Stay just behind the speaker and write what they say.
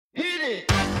shit.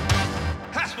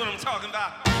 That's what I'm talking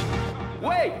about.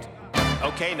 Wait.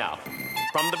 Okay, now,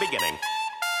 from the beginning.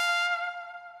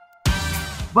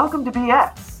 Welcome to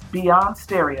BS, Beyond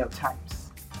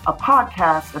Stereotypes, a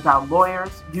podcast about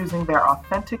lawyers using their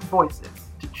authentic voices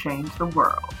to change the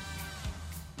world.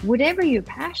 Whatever you're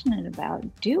passionate about,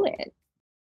 do it.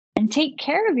 And take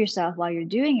care of yourself while you're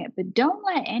doing it, but don't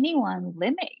let anyone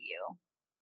limit you.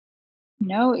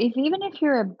 Even if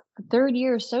you're a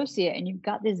third-year associate and you've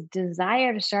got this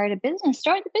desire to start a business,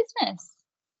 start the business.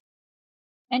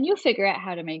 And you'll figure out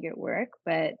how to make it work,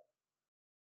 but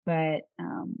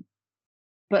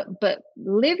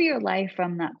live your life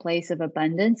from that place of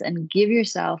abundance and give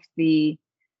yourself the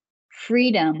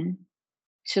freedom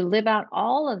to live out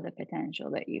all of the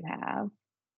potential that you have.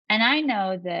 And I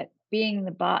know that being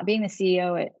the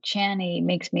CEO at Chani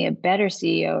makes me a better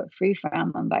CEO at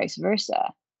Freefrom and vice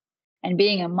versa. And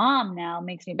being a mom now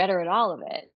makes me better at all of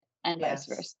it and vice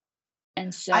versa.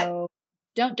 And so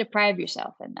don't deprive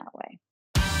yourself in that way.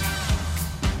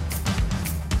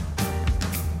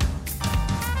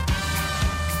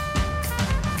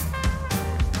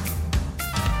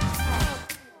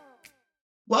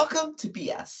 Welcome to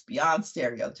BS, Beyond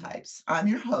Stereotypes. I'm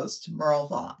your host, Merle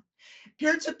Vaughn.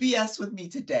 Here to BS with me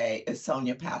today is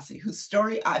Sonya Passi, whose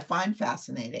story I find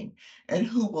fascinating and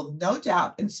who will no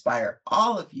doubt inspire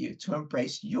all of you to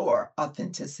embrace your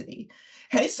authenticity.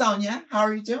 Hey, Sonya, how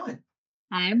are you doing?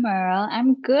 Hi, Merle.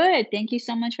 I'm good. Thank you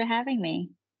so much for having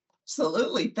me.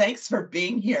 Absolutely. Thanks for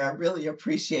being here. I really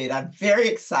appreciate it. I'm very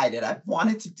excited. I've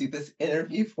wanted to do this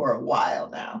interview for a while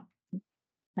now.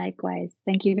 Likewise.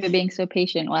 Thank you for being so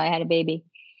patient while I had a baby.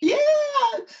 Yeah.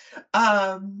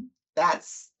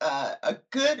 That's a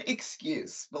good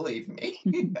excuse, believe me.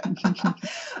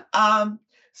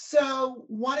 So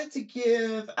wanted to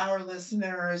give our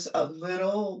listeners a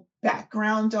little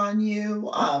background on you.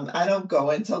 I don't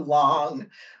go into long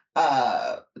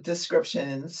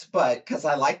descriptions, but because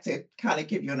I like to kind of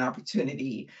give you an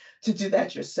opportunity to do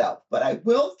that yourself. But I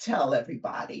will tell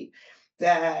everybody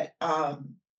that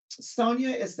Sonya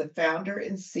is the founder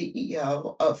and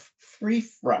CEO of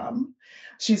Freefrom.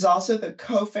 She's also the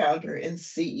co-founder and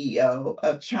CEO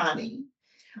of Chani.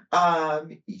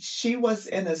 She was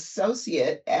an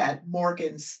associate at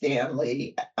Morgan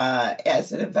Stanley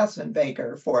as an investment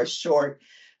banker for a short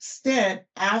stint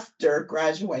after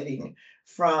graduating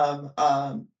from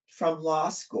law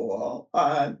school.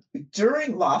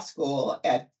 During law school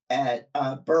at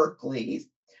Berkeley,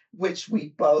 which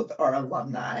we both are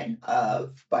alumni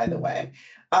of, by the way.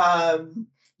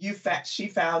 She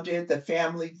founded the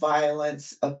Family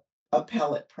Violence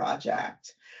Appellate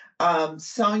Project.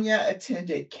 Sonya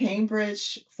attended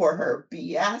Cambridge for her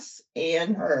BS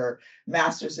and her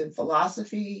master's in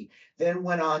philosophy, then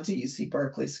went on to UC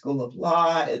Berkeley School of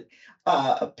Law.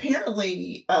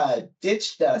 Apparently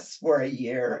ditched us for a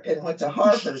year and went to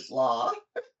Harvard Law.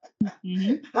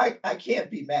 Mm-hmm. I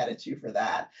can't be mad at you for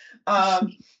that.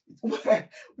 What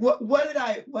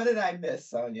did I miss,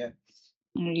 Sonya?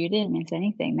 You didn't miss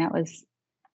anything. That was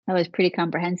pretty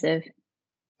comprehensive.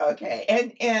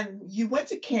 Okay, and you went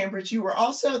to Cambridge. You were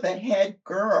also the head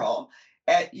girl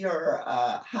at your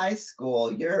high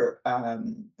school, your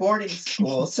boarding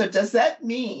school. So does that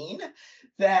mean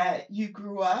that you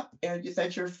grew up and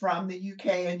that you're from the UK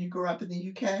and you grew up in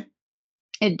the UK?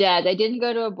 It does. I didn't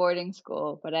go to a boarding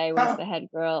school, but I was the head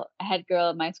girl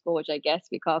of my school, which I guess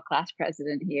we call class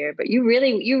president here. But you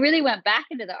really went back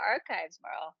into the archives,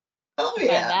 Merle. Oh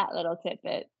yeah, that little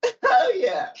tidbit. Oh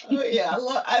yeah.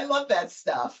 I love that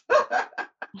stuff.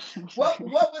 What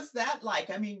was that like?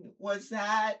 I mean, was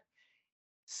that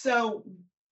so?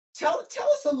 Tell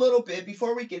us a little bit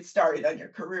before we get started on your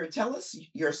career. Tell us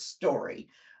your story.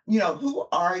 Who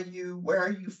are you? Where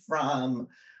are you from?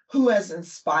 Who has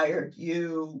inspired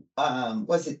you?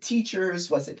 Was it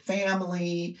teachers? Was it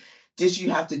family? Did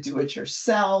you have to do it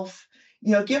yourself?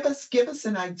 Give us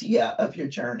an idea of your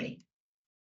journey.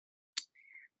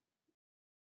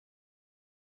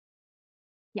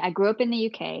 Yeah, I grew up in the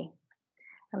UK.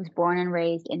 I was born and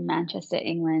raised in Manchester,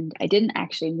 England. I didn't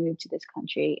actually move to this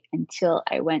country until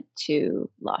I went to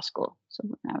law school. So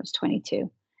when I was 22.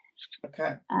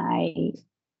 Okay.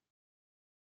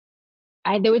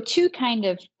 There were two kind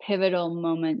of pivotal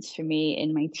moments for me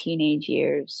in my teenage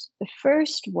years. The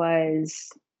first was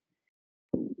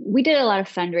we did a lot of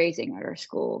fundraising at our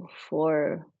school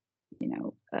for,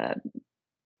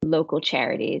 local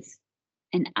charities,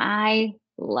 and I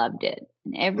loved it.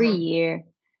 And every year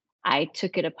I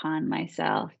took it upon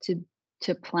myself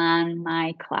to plan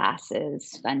my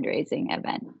class's fundraising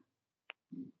event.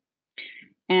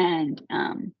 And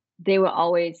they were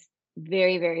always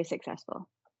very, very successful.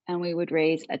 and we would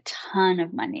raise a ton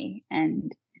of money.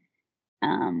 And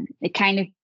it kind of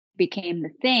became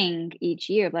the thing each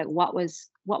year of like, what was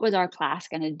our class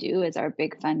going to do as our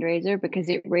big fundraiser, because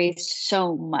it raised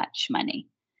so much money.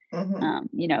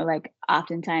 Like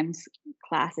oftentimes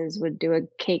classes would do a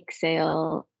cake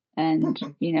sale and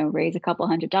raise a couple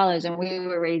 $100, and we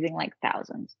were raising like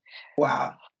thousands.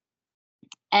 Wow.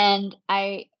 And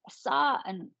I saw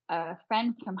a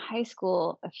friend from high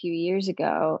school a few years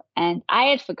ago, and I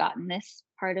had forgotten this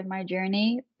part of my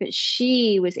journey, but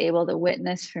she was able to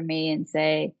witness for me and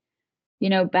say,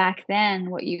 back then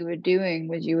what you were doing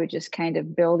was you were just kind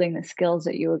of building the skills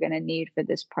that you were going to need for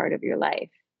this part of your life.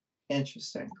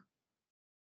 Interesting.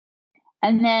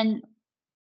 And then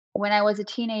when I was a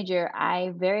teenager,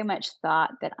 I very much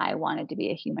thought that I wanted to be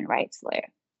a human rights lawyer.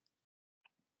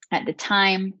 At the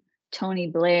time, Tony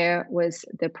Blair was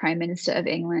the Prime Minister of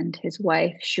England. His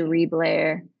wife, Cherie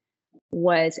Blair,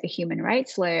 was a human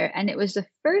rights lawyer. And it was the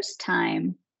first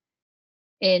time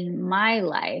in my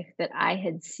life that I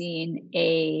had seen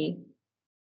a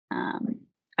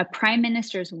Prime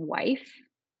Minister's wife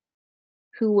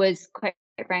who was, quite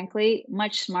frankly,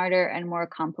 much smarter and more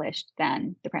accomplished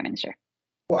than the Prime Minister.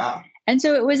 Wow. And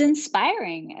so it was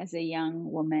inspiring as a young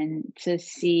woman to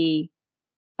see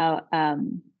a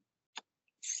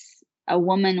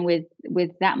woman with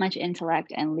that much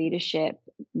intellect and leadership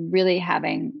really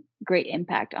having great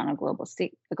impact on a global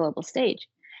stage.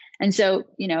 And so,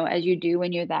 as you do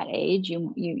when you're that age,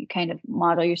 you kind of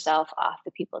model yourself off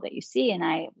the people that you see. And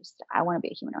I want to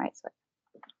be a human rights lawyer.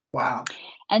 Wow.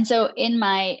 And so in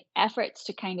my efforts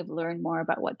to kind of learn more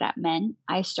about what that meant,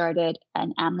 I started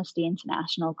an Amnesty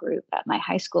International group at my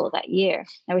high school that year.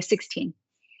 I was 16.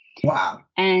 Wow.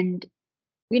 And,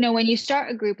 when you start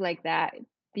a group like that,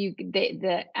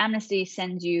 the Amnesty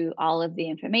sends you all of the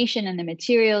information and the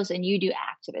materials, and you do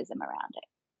activism around it.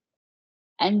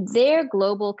 And their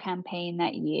global campaign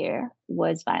that year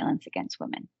was violence against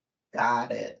women.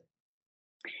 Got it.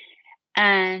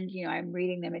 And, I'm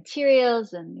reading the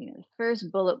materials, and the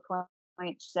first bullet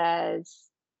point says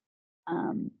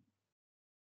 1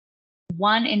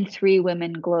 in 3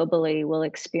 women globally will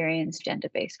experience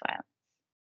gender-based violence.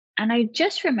 And I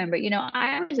just remember,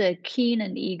 I was a keen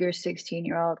and eager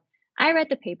 16-year-old. I read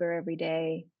the paper every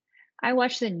day. I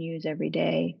watched the news every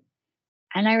day.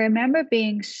 And I remember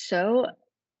being so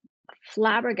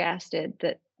flabbergasted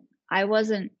that I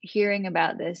wasn't hearing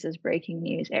about this as breaking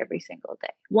news every single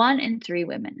day. 1 in 3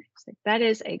 women. It's like, that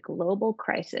is a global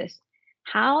crisis.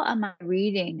 How am I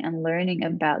reading and learning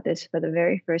about this for the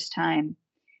very first time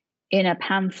in a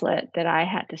pamphlet that I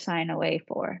had to sign away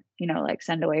for,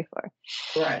 send away for?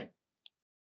 Right.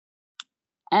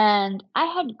 And I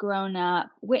had grown up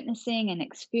witnessing and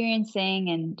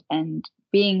experiencing and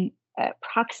being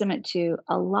proximate to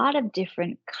a lot of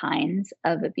different kinds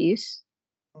of abuse.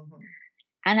 Mm-hmm.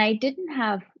 And I didn't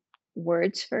have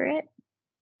words for it.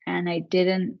 And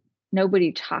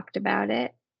nobody talked about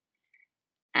it.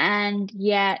 And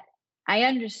yet I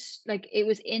understood, like, it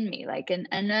was in me, like an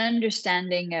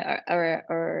understanding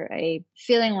or a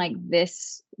feeling like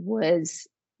this was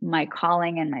my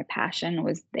calling and my passion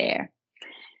was there.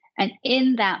 And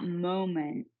in that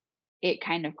moment, it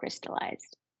kind of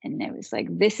crystallized. And it was like,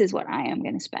 this is what I am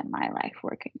going to spend my life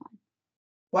working on.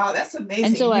 Wow, that's amazing.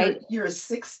 And so you're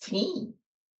 16.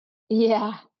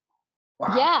 Yeah.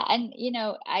 Wow. Yeah. And,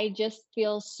 I just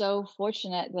feel so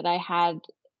fortunate that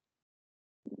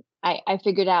I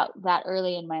figured out that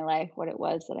early in my life what it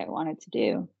was that I wanted to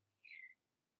do.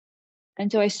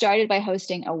 And so I started by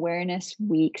hosting awareness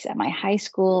weeks at my high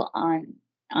school on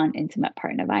intimate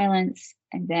partner violence.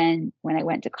 And then when I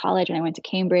went to college, when I went to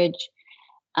Cambridge,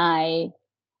 I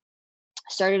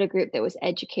started a group that was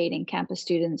educating campus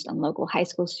students and local high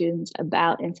school students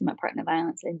about intimate partner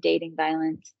violence and dating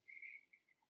violence.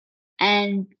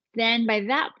 And then by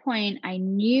that point, I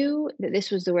knew that this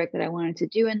was the work that I wanted to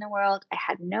do in the world. I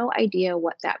had no idea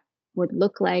what that would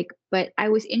look like, but I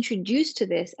was introduced to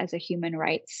this as a human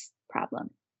rights problem.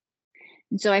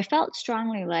 And so I felt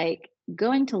strongly like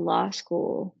going to law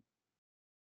school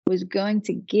was going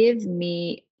to give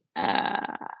me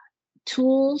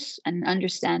tools and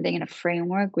understanding and a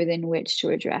framework within which to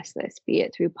address this, be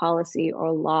it through policy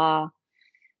or law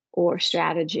or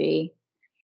strategy.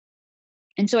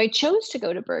 And so I chose to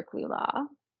go to Berkeley Law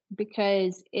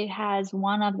because it has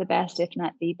one of the best, if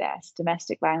not the best,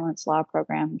 domestic violence law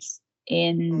programs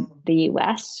in the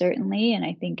US, certainly, and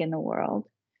I think in the world.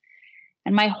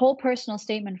 And my whole personal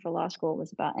statement for law school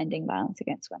was about ending violence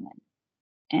against women.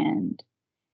 And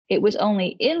it was only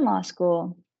in law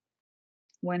school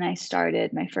when I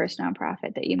started my first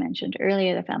nonprofit that you mentioned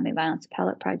earlier, the Family Violence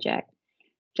Appellate Project,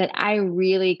 that I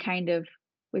really kind of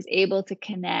was able to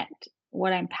connect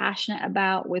what I'm passionate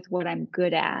about with what I'm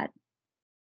good at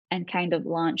and kind of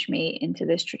launch me into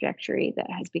this trajectory that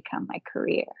has become my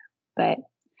career. But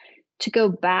to go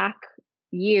back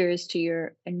years to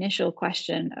your initial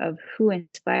question of who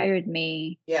inspired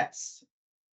me, Yes.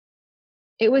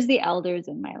 it was the elders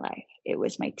in my life. It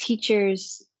was my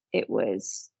teachers. It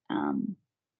was,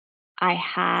 I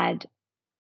had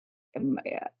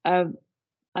a,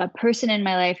 a person in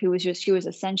my life who was she was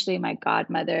essentially my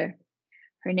godmother.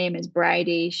 Her name is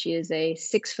Bridie. She is a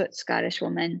 6-foot Scottish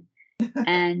woman.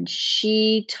 And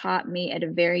she taught me at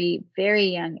a very, very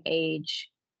young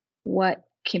age what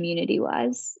community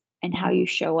was and how you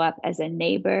show up as a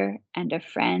neighbor and a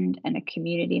friend and a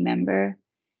community member,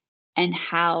 and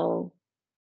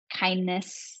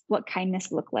what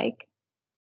kindness looked like.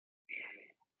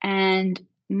 And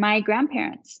my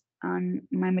grandparents,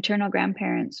 my maternal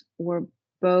grandparents,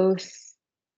 both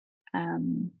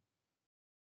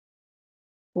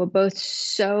were both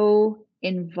so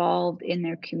involved in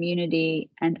their community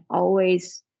and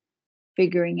always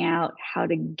figuring out how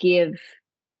to give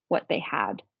what they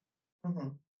had.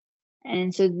 Mhm.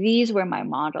 And so these were my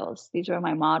models. These were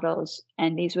my models.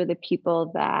 And these were the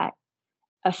people that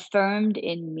affirmed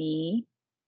in me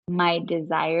my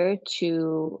desire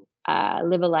to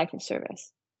live a life of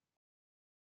service.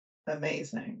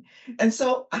 Amazing. And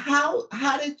so how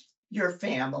did your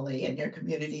family and your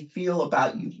community feel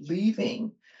about you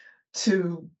leaving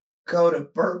to go to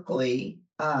Berkeley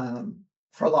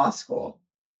for law school?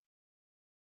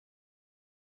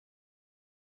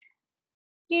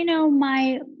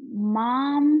 My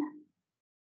mom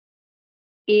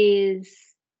is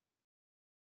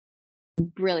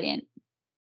brilliant.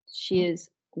 She is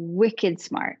wicked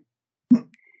smart.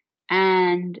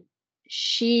 And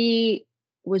she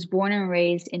was born and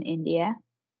raised in India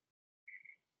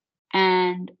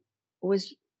and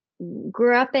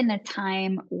grew up in a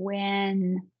time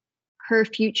when her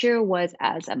future was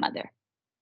as a mother.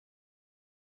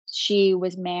 She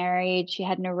was married. She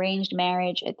had an arranged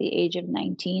marriage at the age of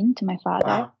 19 to my father.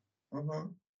 Wow.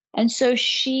 Mhm. And so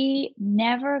she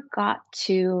never got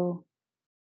to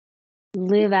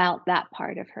live out that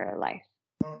part of her life.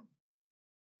 Mm.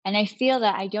 And I feel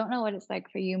that I don't know what it's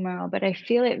like for you, Merle, but I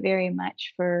feel it very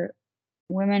much for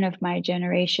women of my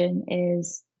generation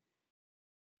is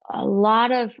a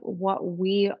lot of what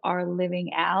we are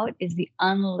living out is the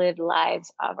unlived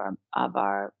lives of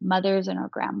our mothers and our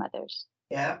grandmothers.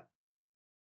 Yeah.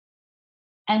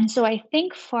 And so I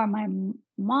think for my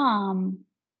mom,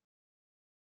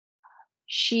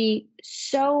 she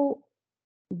so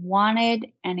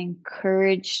wanted and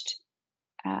encouraged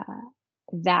uh,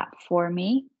 that for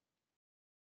me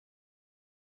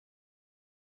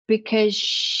because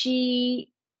she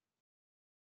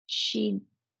she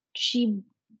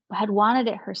had wanted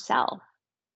it herself.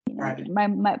 Right.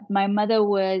 My mother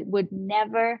would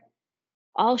never.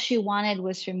 All she wanted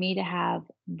was for me to have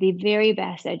the very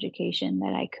best education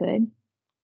that I could.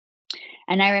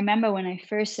 And I remember when I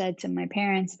first said to my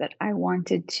parents that I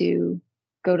wanted to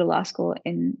go to law school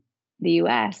in the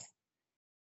US,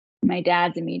 my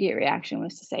dad's immediate reaction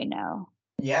was to say no.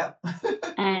 Yeah.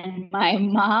 And my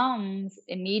mom's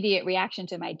immediate reaction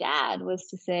to my dad was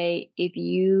to say, if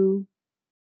you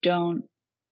don't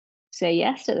say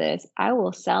yes to this, I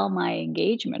will sell my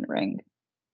engagement ring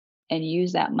and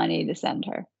use that money to send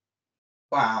her.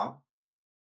 Wow.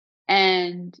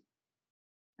 And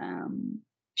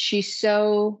she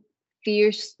so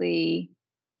fiercely,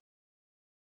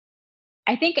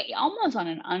 I think almost on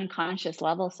an unconscious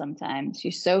level sometimes,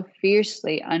 she so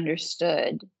fiercely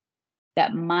understood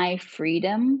that my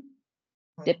freedom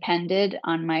Mm. depended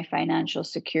on my financial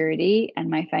security and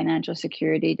my financial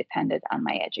security depended on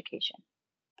my education.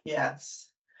 Yes.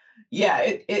 Yeah,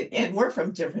 and we're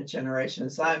from different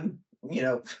generations. You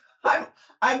know, I'm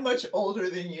I'm much older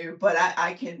than you, but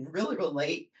I can really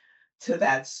relate to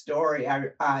that story.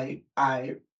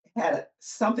 I had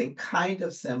something kind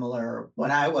of similar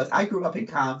when I grew up in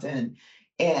Compton,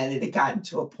 and it had gotten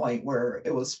to a point where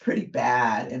it was pretty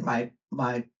bad, and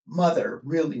my mother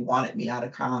really wanted me out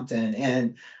of Compton,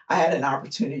 and I had an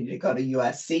opportunity to go to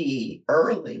USC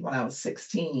early when I was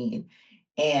 16,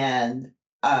 and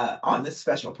on this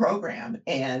special program,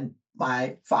 and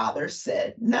my father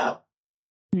said no.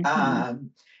 Mhm.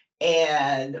 Um,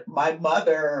 and my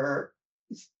mother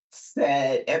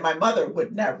said, and my mother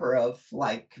would never have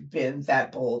like been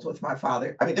that bold with my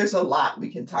father. I mean, there's a lot we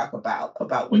can talk about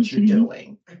what you're Mhm.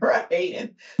 doing, right?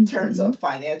 In terms Mhm. of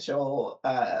financial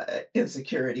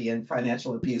insecurity and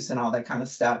financial abuse and all that kind of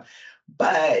stuff.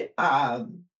 But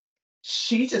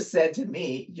she just said to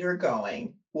me, "You're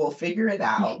going. We'll figure it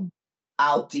out. Mhm.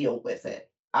 I'll deal with it."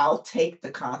 I'll take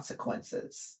the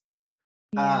consequences.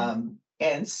 Yeah.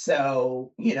 And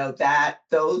so,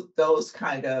 those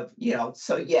kind of,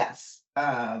 so yes,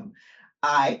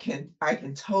 I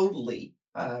can totally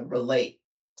relate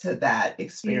to that Yeah.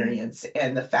 experience,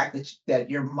 and the fact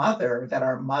that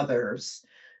our mothers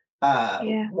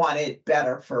Yeah. wanted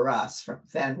better for us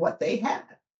than what they had.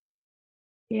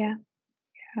 Yeah.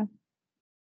 Yeah.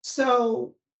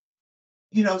 So,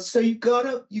 so you go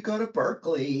to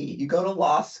Berkeley, you go to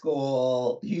law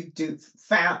school, you do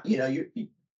found,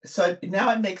 so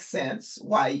now it makes sense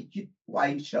why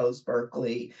you chose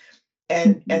Berkeley,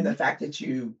 and the Mhm. fact that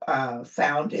you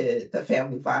founded the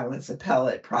Family Violence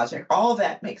Appellate Project. All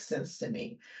that makes sense to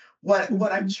me. What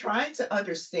I'm Mhm. trying to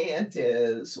understand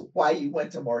is why you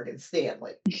went to Morgan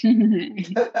Stanley.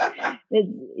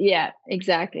 Yeah,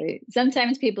 exactly.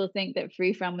 Sometimes people think that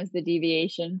free from was the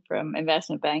deviation from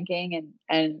investment banking,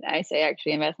 and I say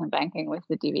actually investment banking was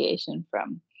the deviation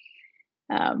from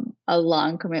a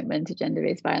long commitment to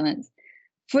gender-based violence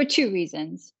for two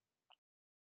reasons.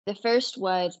 The first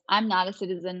was I'm not a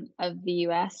citizen of the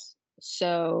US,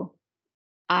 so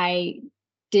I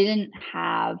didn't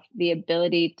have the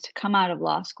ability to come out of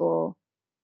law school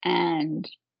and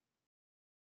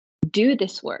do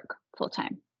this work full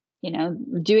time.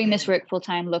 Doing this Mm, work full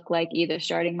time looked like either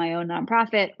starting my own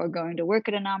nonprofit or going to work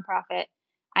at a nonprofit.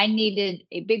 I needed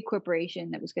a big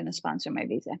corporation that was going to sponsor my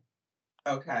visa.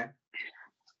 okay.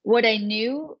 What I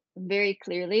knew very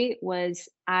clearly was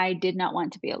I did not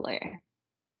want to be a lawyer.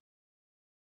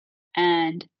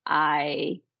 And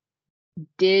I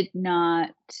did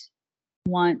not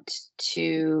want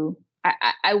to,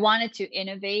 I wanted to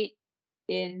innovate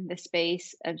in the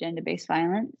space of gender based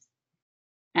violence.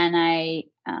 And I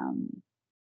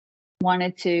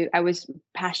was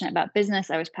passionate about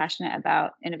business. I was passionate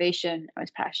about innovation. I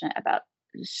was passionate about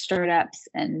startups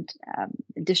and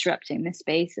disrupting the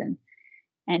space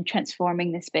and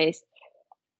transforming the space.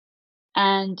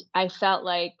 And I felt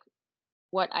like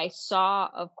what I saw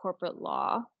of corporate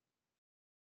law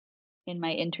in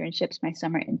my internships, my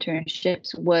summer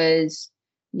internships, was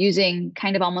using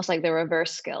kind of almost like the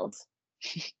reverse skills.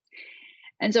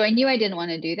 And so I knew I didn't want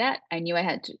to do that. I knew I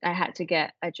had to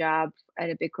get a job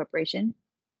at a big corporation.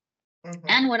 Hmm.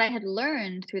 And what I had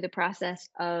learned through the process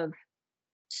of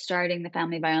starting the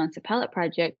Family Violence Appellate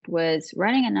Project was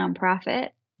running a nonprofit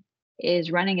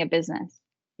is running a business.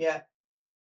 Yeah.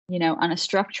 On a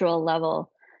structural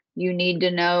level, you need to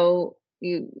know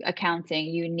accounting,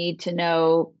 you need to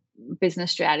know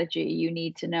business strategy, you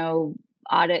need to know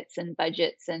audits and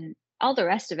budgets and all the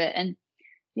rest of it. And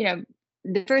you know,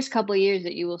 the first couple of years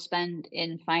that you will spend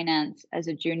in finance as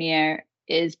a junior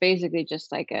is basically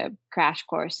just like a crash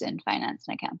course in finance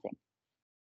and accounting.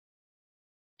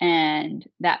 And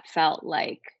that felt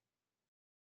like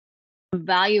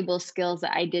valuable skills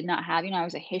that I did not have. I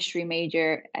was a history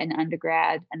major in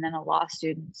undergrad and then a law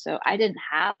student. So I didn't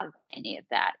have any of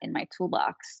that in my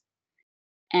toolbox.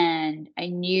 And I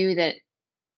knew that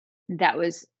that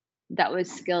was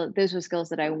those were skills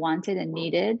that I wanted and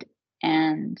needed.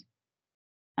 And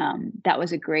that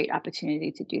was a great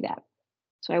opportunity to do that.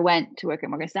 So I went to work at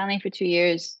Morgan Stanley for 2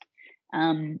 years.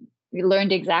 We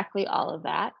learned exactly all of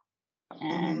that Hmm.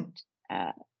 and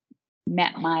uh,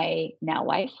 met my now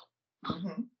wife,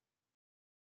 Hmm.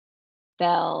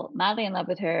 fell madly in love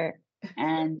with her.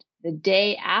 And the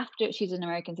day after, she's an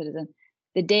American citizen,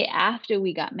 the day after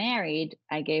we got married,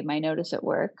 I gave my notice at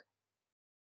work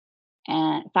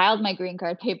and filed my green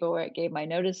card paperwork, gave my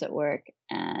notice at work,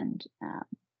 and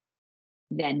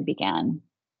then began,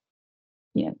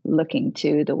 looking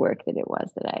to the work that it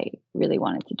was that I really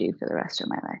wanted to do for the rest of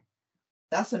my life.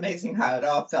 That's amazing how it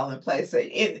all fell in place.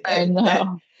 I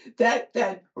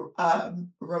That know.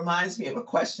 reminds me of a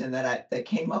question that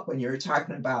came up when you were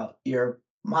talking about your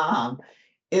mom.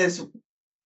 Is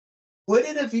Would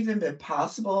it have even been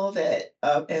possible that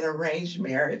an arranged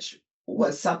marriage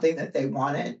was something that they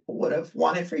would have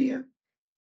wanted for you?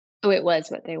 So it was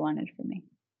what they wanted for me.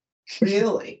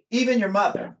 Really, even your Yeah.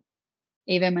 mother.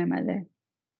 Even my mother.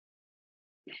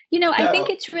 I think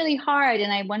So, it's really hard,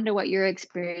 and I wonder what your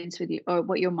experience with you or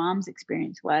what your mom's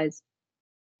experience was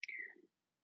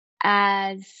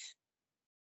as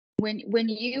when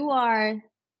you are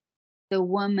the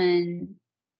woman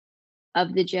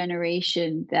of the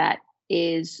generation that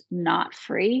is not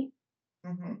free.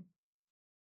 mhm,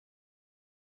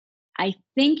 I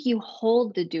think you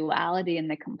hold the duality and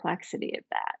the complexity of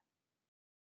that.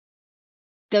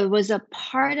 There was a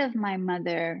part of my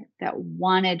mother that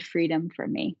wanted freedom for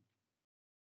me.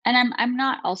 And I'm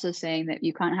not also saying that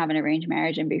you can't have an arranged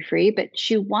marriage and be free, but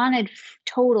she wanted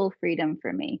total freedom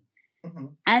for me.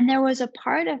 mhm, And there was a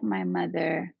part of my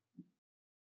mother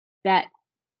that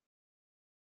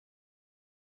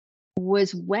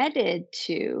was wedded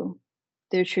to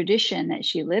the tradition that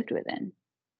she lived within.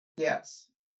 Yes.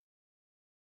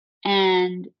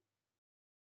 And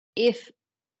if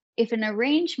an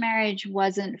arranged marriage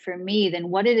wasn't for me, then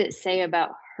what did it say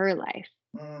about her life?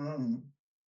 Mm.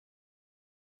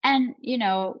 And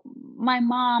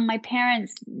my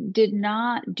parents do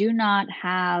not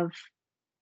have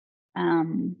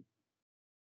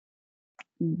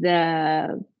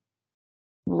the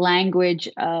language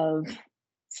of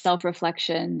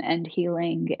self-reflection and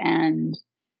healing, and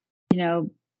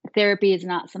therapy is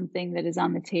not something that is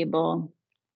on the table.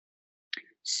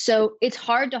 So it's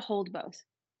hard to hold both.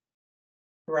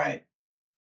 Right.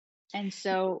 And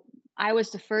so I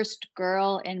was the first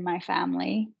girl in my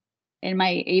family, on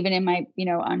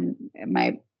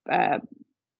my uh,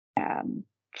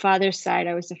 father's side.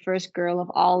 I was the first girl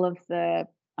of all of the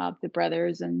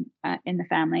brothers and in the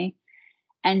family.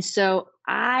 And so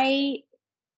I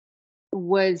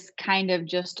was kind of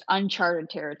just uncharted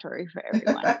territory for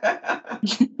everyone.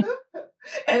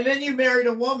 And then you married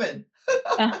a woman.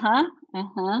 Uh-huh.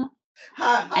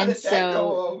 How And did that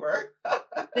go over?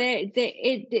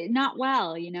 it did not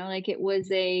well, like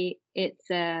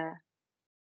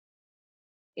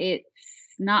it's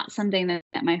not something that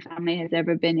my family has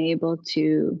ever been able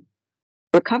to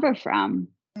recover from,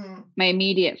 Mm. my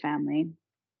immediate family.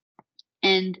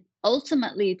 And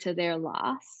ultimately to their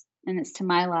loss, and it's to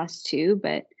my loss too,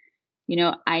 but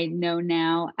I know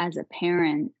now as a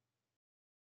parent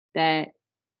that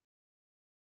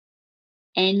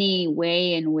any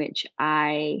way in which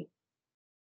I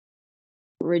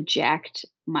reject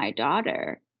my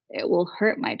daughter, it will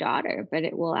hurt my daughter, but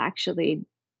it will actually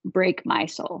break my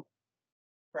soul.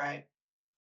 Right.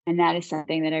 And that is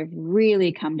something that I've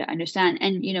really come to understand.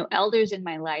 And, elders in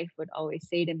my life would always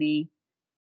say to me,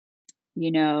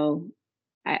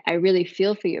 I really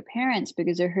feel for your parents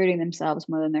because they're hurting themselves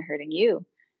more than they're hurting you.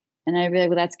 And I really,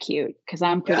 well, that's cute because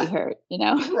I'm pretty hurt,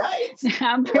 Right.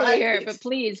 I'm pretty Right. hurt, but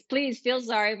please feel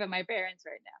sorry for my parents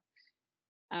right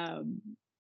now.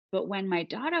 But when my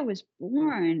daughter was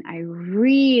born, I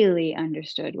really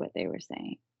understood what they were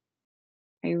saying.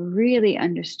 I really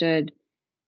understood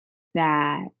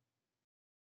that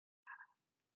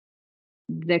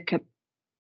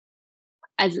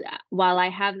while I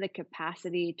have the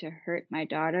capacity to hurt my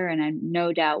daughter, and I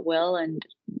no doubt will, and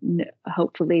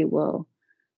hopefully will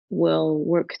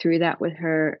work through that with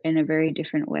her in a very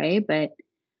different way, but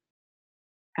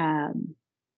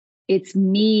it's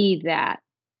me that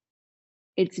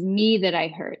I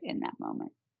hurt in that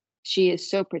moment. She is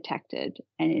so protected,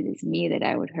 and it is me that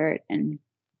I would hurt. And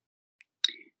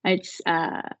it's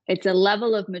a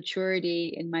level of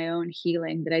maturity in my own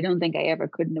healing that I don't think I ever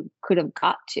could have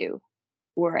got to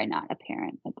were I not a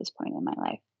parent at this point in my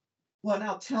life. Well, and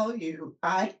I'll tell you,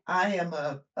 I am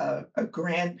a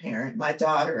grandparent. My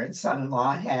daughter and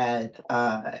son-in-law had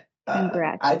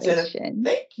Congratulations.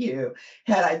 thank you,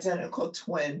 had identical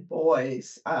twin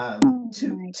boys Oh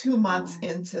my two months God.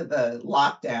 into the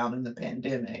lockdown and the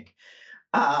pandemic.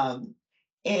 And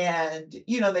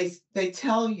they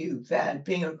tell you that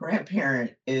being a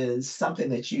grandparent is something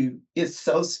that is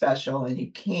so special, and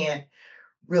you can't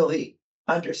really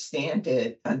understand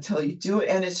it until you do it.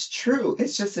 And it's true.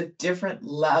 It's just a different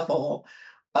level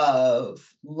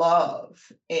of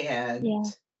love and, Yeah.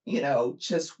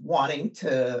 just wanting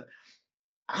to,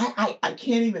 I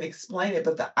can't even explain it,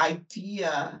 but the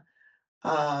idea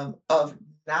of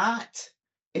not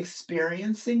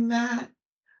experiencing that,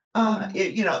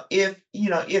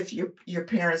 if your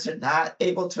parents are not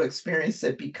able to experience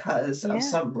it because of Yeah.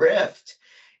 some rift,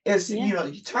 Yeah.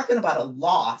 you're talking about a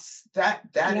loss.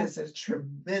 That Yeah. is a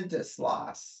tremendous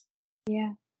loss.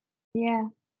 Yeah. Yeah.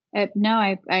 No,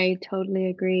 I totally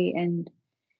agree. And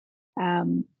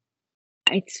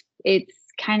it's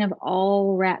kind of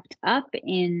all wrapped up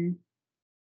in,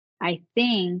 I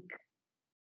think,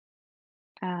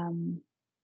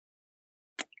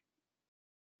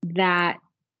 that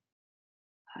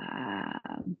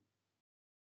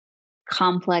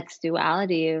complex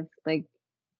duality of like,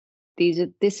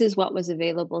 this is what was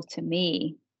available to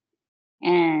me,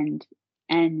 and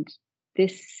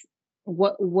this,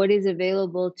 what is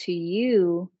available to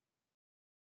you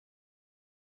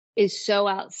is so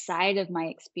outside of my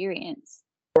experience,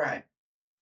 Right.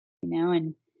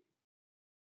 and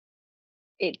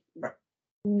it Right.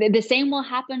 the same will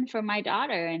happen for my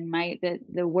daughter, and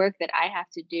the work that I have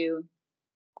to do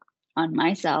on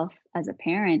myself as a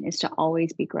parent is to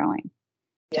always be growing,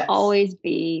 to Yes. always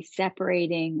be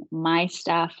separating my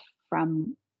stuff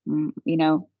from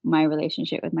my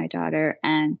relationship with my daughter,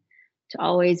 and to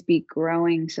always be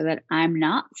growing so that I'm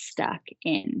not stuck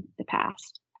in the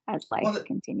past as life Well, the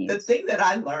continues. thing that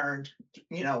I learned,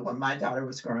 when my daughter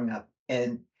was growing up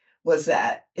and was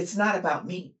that it's not about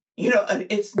me.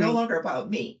 It's no Right. longer about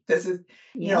me. This is,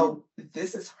 Yeah.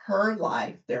 this is her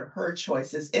life. They're her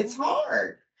choices. It's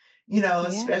hard, Yeah.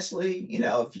 especially,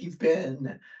 if you've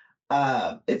been,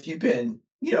 a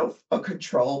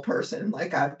control person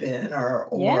like I've been, or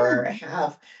Yeah.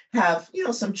 have,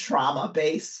 some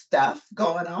trauma-based stuff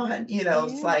going on, it's Yeah.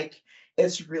 like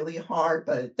it's really hard,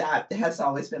 but that has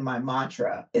always been my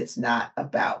mantra. It's not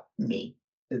about me.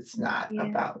 It's not Yeah.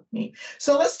 about me.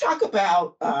 So let's talk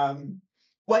about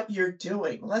what you're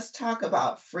doing. Let's talk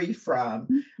about Free From,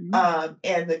 Mhm.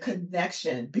 and the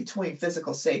connection between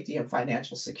physical safety and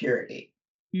financial security.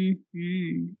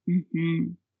 Mhm.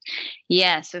 Mhm.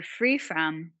 Yeah. So Free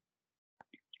From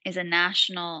is a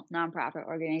national nonprofit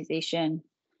organization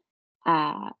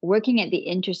working at the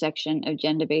intersection of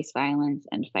gender based violence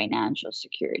and financial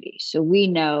security. So we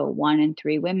know 1 in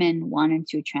 3 women, 1 in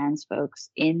 2 trans folks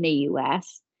in the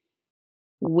US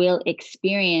will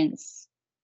experience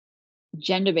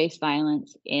gender based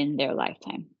violence in their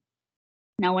lifetime.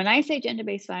 Now, when I say gender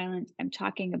based violence, I'm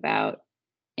talking about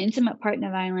intimate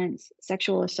partner violence,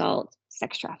 sexual assault,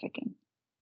 sex trafficking.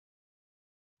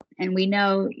 And we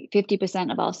know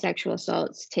 50% of all sexual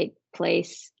assaults take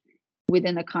place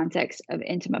within the context of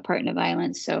intimate partner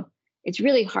violence. So it's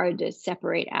really hard to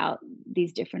separate out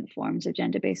these different forms of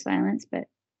gender based violence. But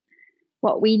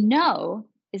what we know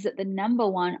is that the number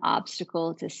one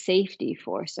obstacle to safety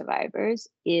for survivors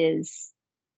is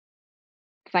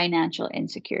financial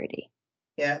insecurity.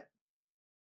 Yeah.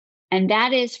 And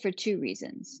that is for 2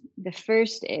 reasons. The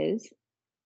first is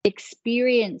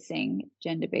experiencing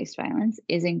gender based violence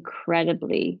is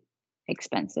incredibly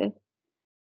expensive.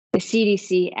 The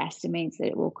CDC estimates that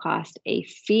it will cost a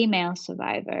female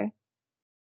survivor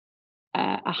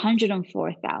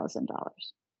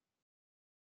 $104,000.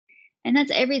 And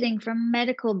that's everything from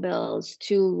medical bills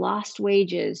to lost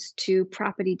wages to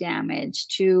property damage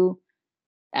to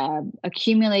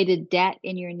accumulated debt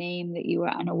in your name that you were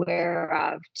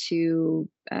unaware of to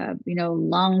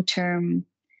long-term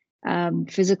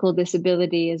physical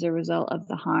disability as a result of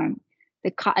the harm.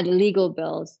 The legal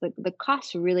bills, the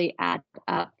costs really add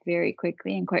up very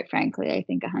quickly. And quite frankly, I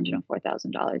think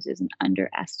 $104,000 is an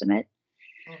underestimate.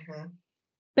 Mhm.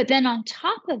 But then on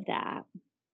top of that,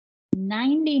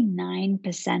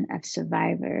 99% of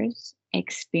survivors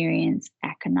experience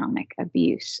economic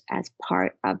abuse as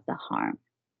part of the harm.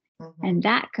 Mhm. And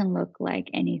that can look like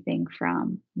anything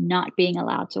from not being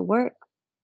allowed to work,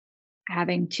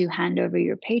 having to hand over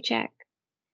your paycheck,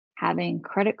 having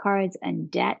credit cards and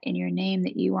debt in your name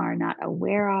that you are not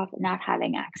aware of, not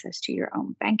having access to your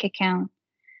own bank account,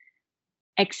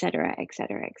 et cetera, et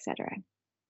cetera, et cetera.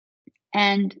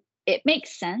 And it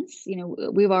makes sense.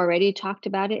 We've already talked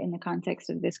about it in the context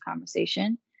of this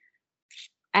conversation.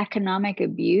 Economic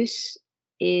abuse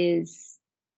is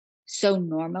so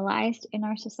normalized in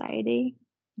our society.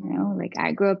 Like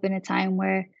I grew up in a time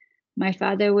where my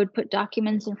father would put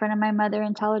documents in front of my mother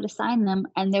and tell her to sign them,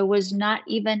 and there was not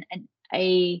even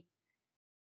a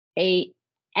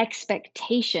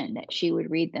expectation that she would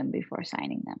read them before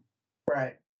signing them.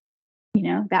 Right.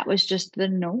 That was just the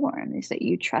norm, is that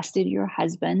you trusted your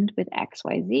husband with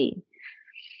XYZ.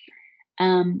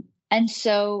 And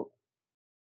so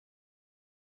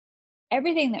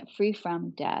everything that Free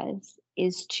From does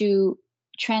is to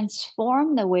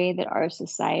transform the way that our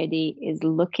society is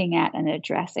looking at and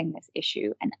addressing this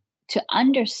issue and to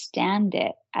understand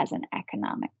it as an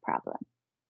economic problem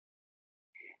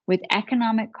with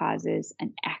economic causes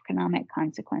and economic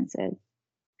consequences.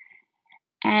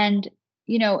 And,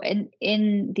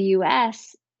 in the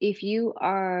US, if you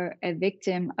are a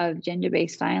victim of gender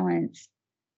based violence,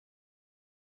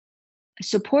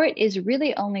 support is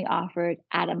really only offered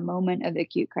at a moment of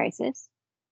acute crisis,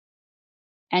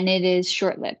 and it is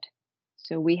short lived.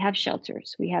 So we have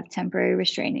shelters, we have temporary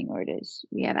restraining orders,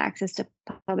 we have access to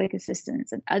public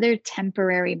assistance and other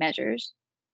temporary measures.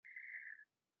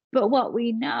 But what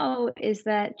we know is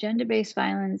that gender based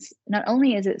violence, not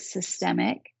only is it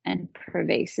systemic and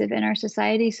pervasive in our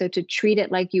society, so to treat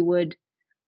it like you would,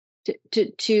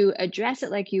 to address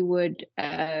it like you would,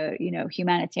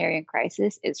 humanitarian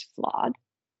crisis is flawed.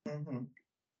 Mhm.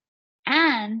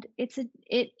 And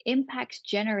it impacts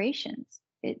generations.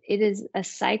 It is a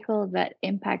cycle that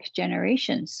impacts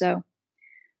generations. So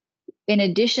in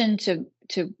addition to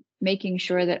making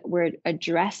sure that we're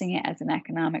addressing it as an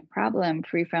economic problem,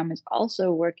 Free From is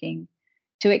also working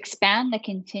to expand the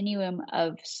continuum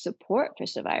of support for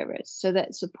survivors so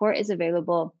that support is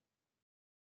available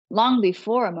long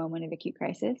before a moment of acute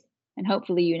crisis, and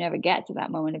hopefully you never get to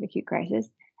that moment of acute crisis,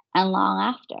 and long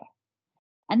after.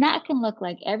 And that can look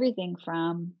like everything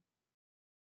from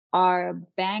our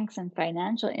banks and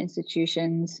financial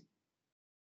institutions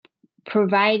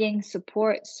providing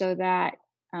support so that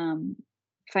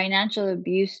financial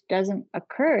abuse doesn't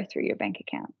occur through your bank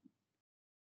account.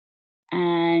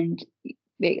 And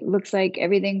it looks like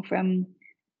everything from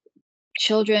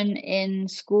children in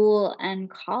school and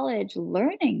college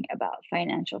learning about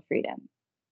financial freedom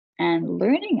and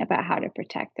learning about how to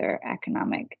protect their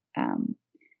economic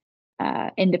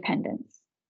independence.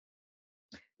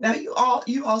 Now,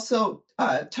 you also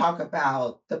talk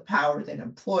about the power that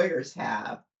employers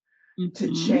have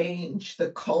to change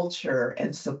the culture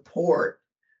and support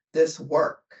this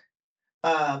work.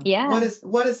 Yeah.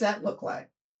 What does that look like?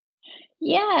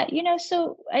 Yeah,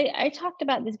 so I talked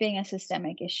about this being a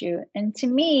systemic issue. And to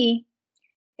me,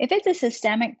 if it's a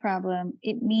systemic problem,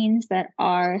 it means that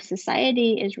our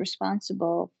society is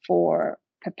responsible for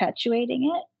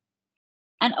perpetuating it,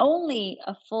 and only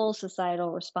a full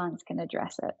societal response can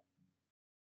address it.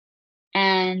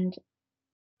 And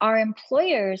our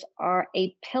employers are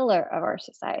a pillar of our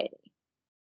society,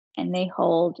 and they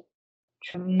hold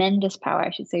tremendous power. I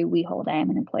should say I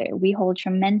am an employer. We hold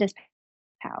tremendous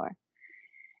power.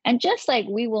 And just like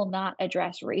we will not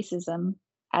address racism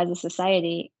as a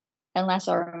society unless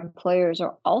our employers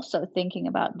are also thinking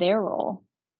about their role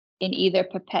in either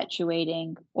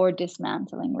perpetuating or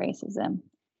dismantling racism,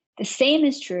 the same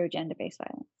is true of gender-based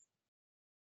violence.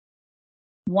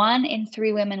 1 in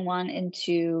 3 women, 1 in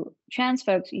 2 trans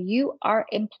folks, you are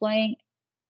employing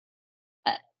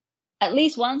at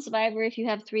least one survivor if you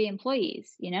have 3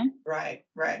 employees, Right.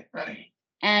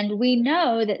 And we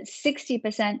know that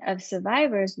 60% of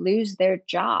survivors lose their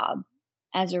job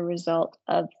as a result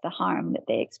of the harm that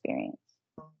they experience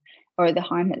or the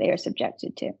harm that they are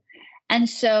subjected to. And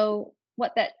so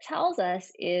what that tells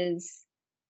us is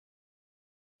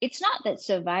it's not that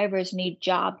survivors need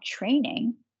job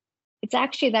training. It's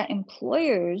actually that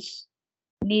employers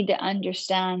need to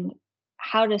understand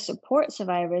how to support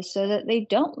survivors so that they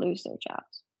don't lose their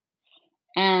jobs.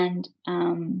 And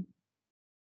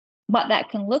what that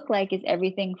can look like is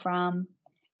everything from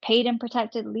paid and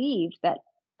protected leave that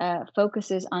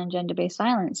focuses on gender-based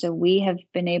violence. So we have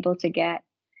been able to get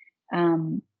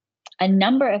a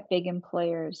number of big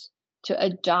employers to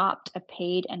adopt a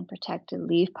paid and protected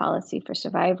leave policy for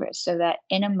survivors so that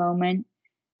in a moment,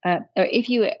 or if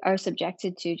you are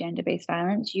subjected to gender-based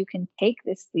violence, you can take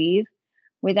this leave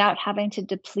without having to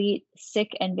deplete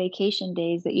sick and vacation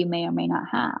days that you may or may not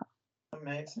have.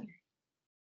 Amazing.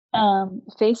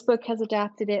 Facebook has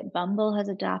adopted it. Bumble has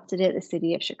adopted it. The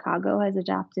city of Chicago has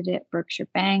adopted it. Berkshire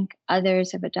Bank,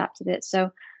 others have adopted it.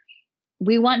 So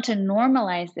we want to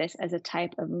normalize this as a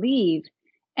type of leave.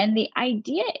 And the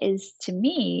idea is, to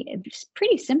me, it's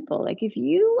pretty simple. Like if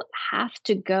you have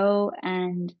to go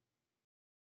and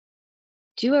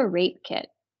do a rape kit,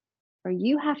 or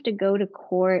you have to go to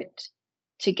court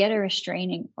to get a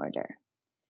restraining order,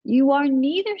 you are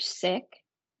neither sick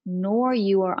nor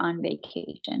you are on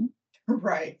vacation.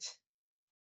 Right.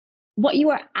 What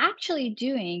you are actually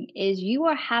doing is you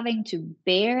are having to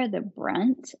bear the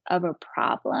brunt of a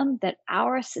problem that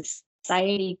our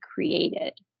society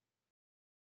created.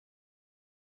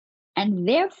 And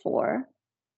therefore,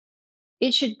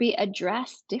 it should be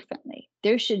addressed differently.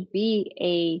 There should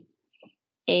be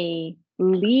a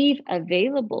leave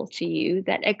available to you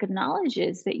that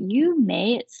acknowledges that you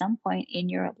may at some point in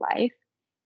your life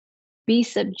be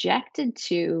subjected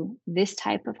to this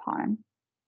type of harm.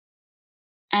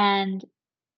 And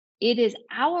it is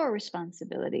our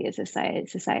responsibility as a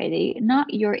society,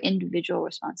 not your individual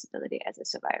responsibility as a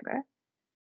survivor,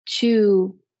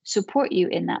 to support you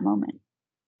in that moment.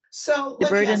 So the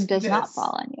burden does not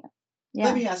fall on you. Yeah.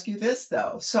 Let me ask you this,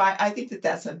 though. So I think that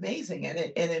that's amazing, and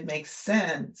it makes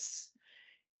sense.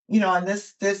 And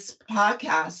this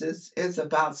podcast is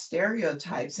about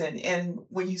stereotypes, and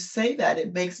when you say that,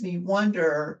 it makes me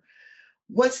wonder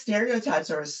what stereotypes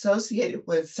are associated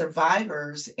with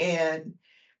survivors, and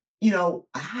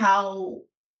how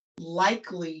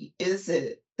likely is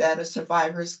it that a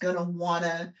survivor is going to want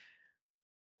to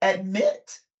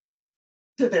admit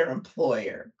to their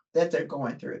employer that they're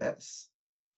going through this?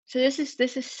 So this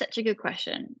is such a good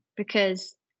question,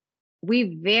 because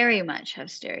we very much have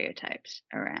stereotypes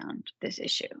around this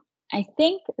issue. I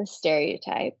think the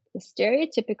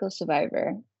stereotypical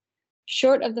survivor,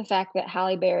 short of the fact that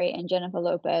Halle Berry and Jennifer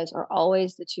Lopez are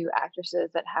always the 2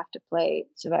 actresses that have to play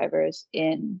survivors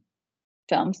in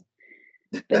films,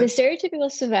 but the stereotypical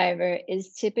survivor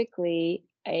is typically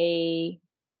a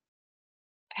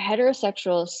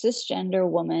heterosexual cisgender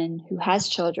woman who has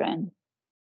children,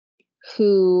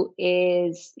 who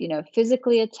is,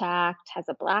 physically attacked, has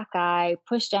a black eye,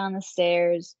 pushed down the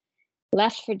stairs,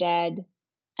 left for dead,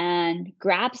 and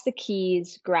grabs the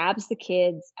keys, grabs the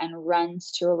kids, and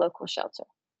runs to a local shelter.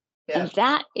 Yeah. And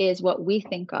that is what we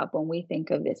think of when we think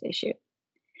of this issue.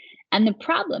 And the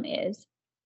problem is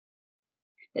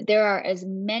that there are as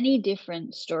many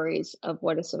different stories of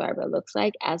what a survivor looks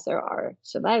like as there are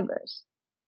survivors.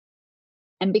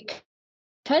 And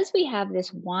because we have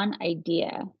this one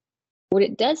idea, what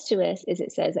it does to us is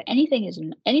it says that anything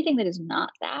that is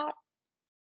not that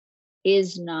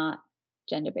is not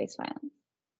gender-based violence.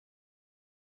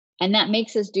 And that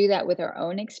makes us do that with our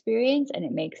own experience, and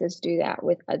it makes us do that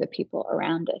with other people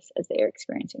around us as they are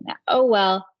experiencing that. Oh,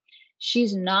 well,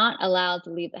 she's not allowed to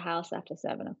leave the house after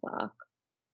 7:00,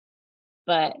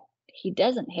 but he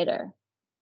doesn't hit her.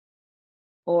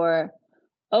 Or,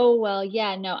 oh, well,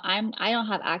 yeah, no, I don't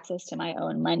have access to my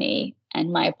own money,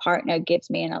 and my partner gives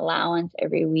me an allowance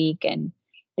every week, and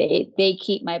they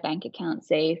keep my bank account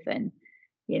safe, and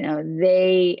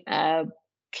they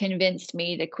convinced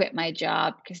me to quit my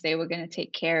job because they were going to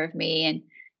take care of me. And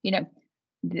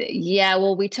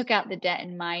well, we took out the debt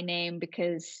in my name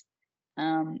because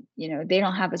they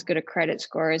don't have as good a credit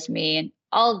score as me, and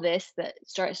all this that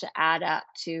starts to add up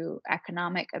to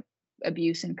economic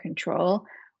abuse and control.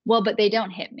 Well, but they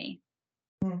don't hit me.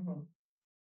 Mm-hmm.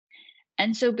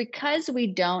 And so because we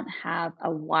don't have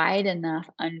a wide enough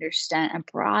understand, a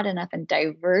broad enough and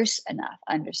diverse enough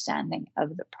understanding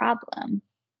of the problem,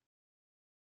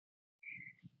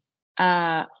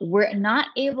 we're not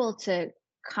able to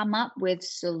come up with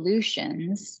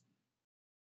solutions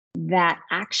that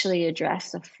actually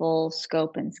address the full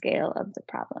scope and scale of the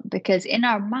problem. Because in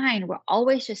our mind, we're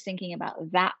always just thinking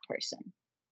about that person.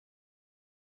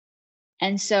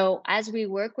 And so as we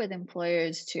work with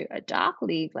employers to adopt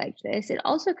leave like this, it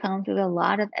also comes with a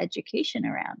lot of education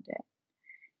around it.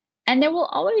 And there will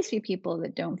always be people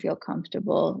that don't feel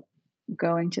comfortable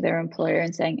going to their employer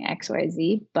and saying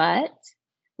XYZ. But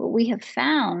what we have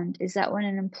found is that when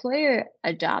an employer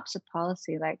adopts a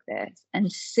policy like this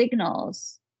and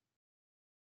signals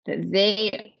that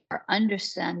they are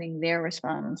understanding their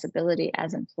responsibility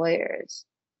as employers,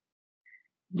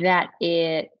 that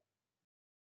it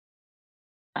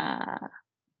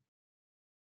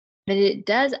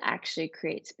does actually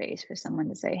create space for someone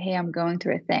to say, hey, I'm going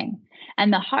through a thing.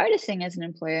 And the hardest thing as an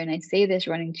employer, and I say this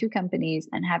running 2 companies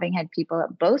and having had people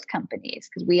at both companies,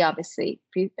 because we obviously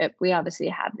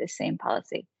have this same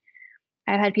policy.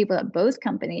 I've had people at both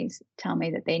companies tell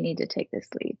me that they need to take this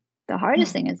leave. The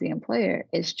hardest thing as the employer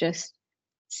is just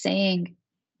saying,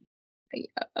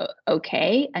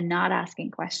 okay, and not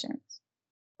asking questions.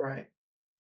 Right.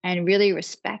 And really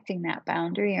respecting that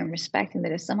boundary and respecting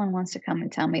that if someone wants to come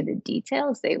and tell me the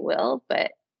details, they will.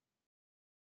 But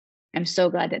I'm so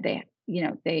glad that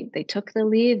they took the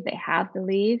leave, they have the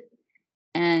leave,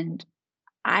 and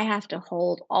I have to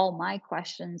hold all my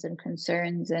questions and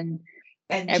concerns and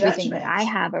everything that I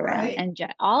have around, right? And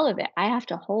all of it. I have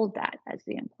to hold that as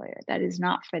the employer. That is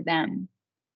not for them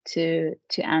to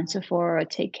answer for or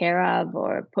take care of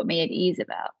or put me at ease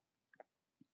about.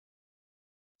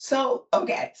 So,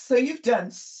 okay, so you've done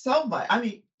so much. I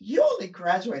mean, you only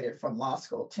graduated from law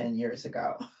school 10 years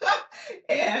ago.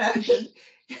 And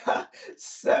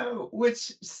so,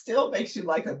 which still makes you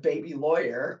like a baby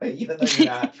lawyer, even though you're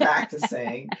not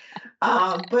practicing.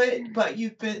 But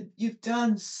you've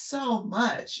done so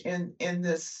much in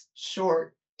this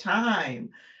short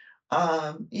time,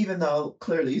 even though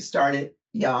clearly you started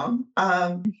young.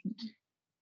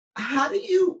 How do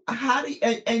you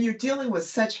and you're dealing with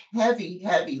such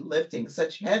heavy lifting,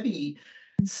 such heavy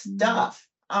stuff.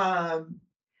 How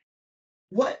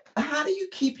do you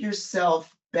keep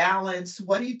yourself balanced?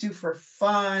 What do you do for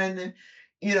fun?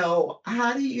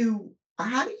 How do you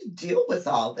deal with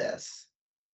all this?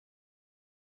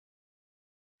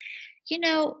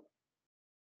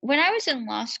 When I was in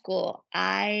law school,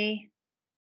 I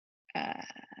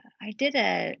did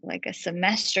a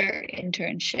semester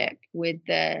internship with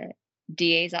the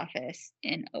DA's office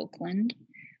in Oakland,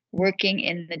 working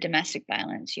in the domestic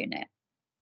violence unit.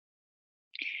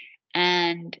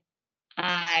 And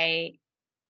I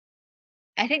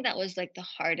think that was like the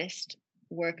hardest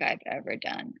work I've ever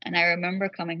done. And I remember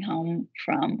coming home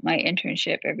from my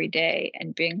internship every day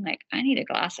and being like, I need a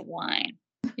glass of wine.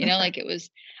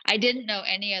 I didn't know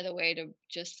any other way to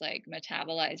just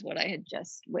metabolize what I had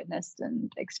just witnessed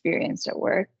and experienced at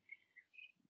work.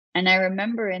 And I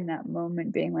remember in that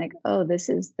moment being like, oh, this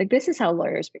is how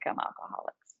lawyers become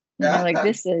alcoholics.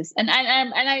 This is, and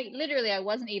I literally, I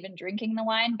wasn't even drinking the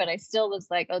wine, but I still was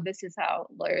like, oh, this is how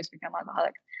lawyers become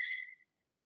alcoholics.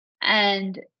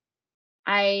 And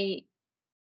I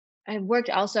I worked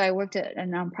at a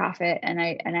nonprofit, and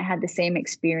I had the same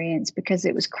experience because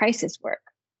it was crisis work.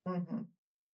 Hmm.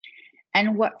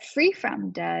 And what Free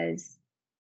From does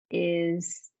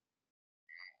is,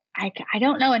 I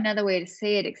don't know another way to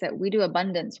say it except we do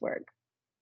abundance work.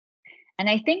 And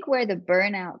I think where the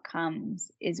burnout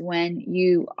comes is when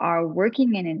you are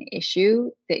working in an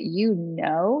issue that you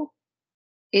know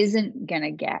isn't going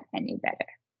to get any better.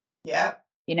 Yeah.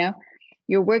 You know,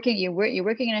 you're working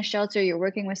in a shelter, you're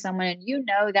working with someone, and you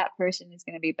know that person is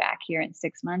going to be back here in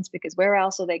 6 months, because where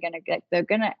else are they going to get? They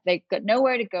got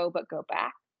nowhere to go but go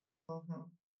back. Hmm.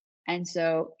 And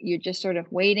so you're just sort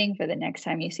of waiting for the next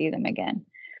time you see them again.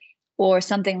 Or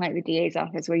something like the DA's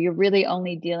office, where you're really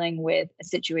only dealing with a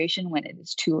situation when it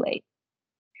is too late.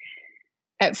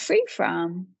 At Free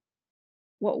From,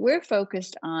 what we're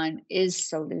focused on is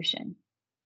solution.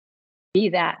 Be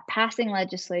that passing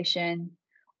legislation,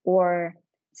 or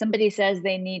somebody says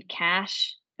they need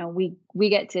cash, and we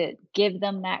get to give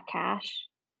them that cash.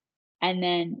 And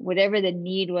then whatever the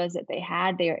need was that they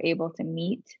had, they are able to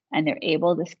meet, and they're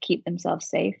able to keep themselves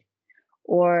safe.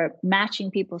 Or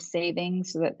matching people's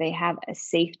savings so that they have a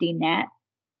safety net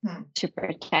Hmm. to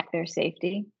protect their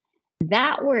safety.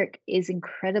 That work is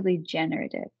incredibly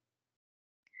generative.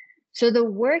 So the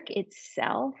work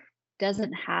itself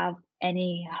doesn't have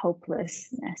any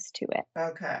hopelessness to it.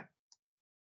 Okay.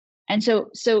 And so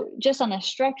just on a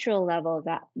structural level,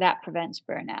 that prevents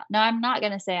burnout. Now, I'm not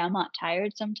going to say I'm not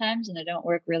tired sometimes and I don't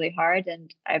work really hard,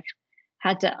 and I've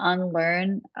had to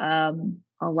unlearn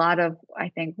a lot of, I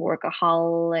think,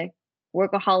 workaholism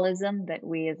that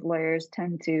we as lawyers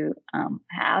tend to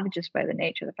have, just by the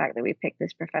nature of the fact that we picked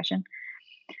this profession.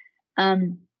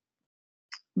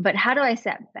 But how do I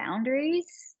set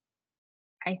boundaries?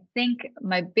 I think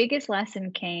my biggest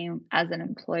lesson came as an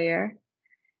employer,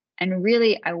 and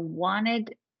really I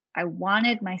wanted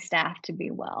my staff to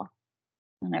be well,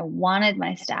 and I wanted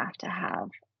my staff to have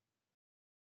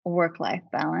a work-life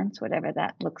balance, whatever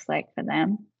that looks like for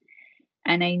them.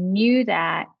 And I knew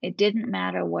that it didn't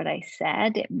matter what I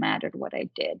said, it mattered what I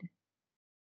did.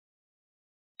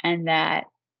 And that,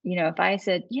 if I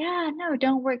said, yeah, no,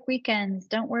 don't work weekends,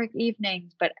 don't work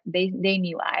evenings, but they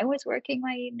knew I was working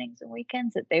my evenings and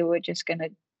weekends, that they were just gonna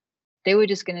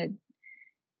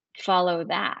follow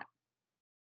that.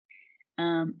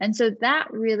 And so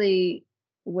that really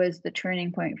was the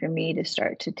turning point for me to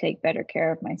start to take better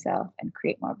care of myself and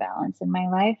create more balance in my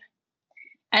life.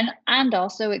 And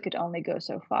also it could only go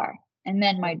so far. And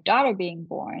then my daughter being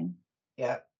born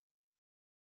Yeah.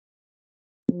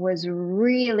 was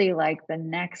really like the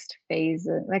next phase,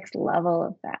 the next level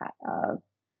of that, of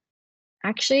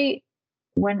actually,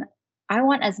 when I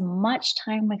want as much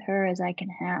time with her as I can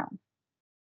have.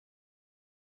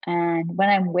 And when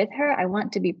I'm with her, I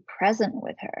want to be present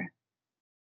with her.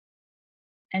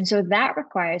 And so that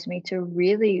requires me to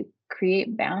really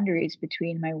create boundaries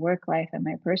between my work life and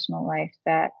my personal life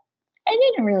that I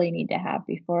didn't really need to have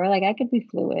before. Like, I could be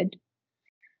fluid.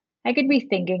 I could be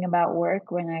thinking about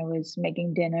work when I was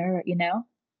making dinner,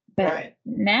 but Right.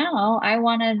 now I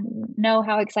want to know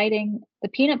how exciting the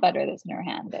peanut butter that's in her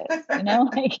hand is,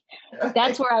 like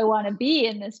that's where I want to be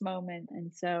in this moment.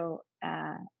 And so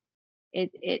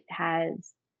it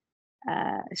has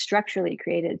structurally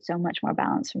created so much more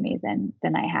balance for me than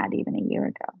I had even a year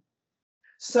ago.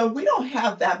 So we don't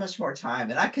have that much more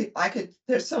time, and I could.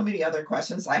 There's so many other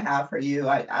questions I have for you.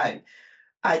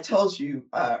 I told you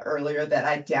earlier that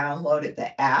I downloaded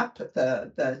the app,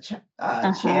 the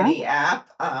Uh-huh. Channy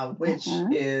app, which Uh-huh.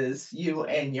 is you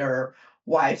and your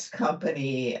wife's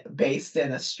company based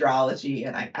in astrology,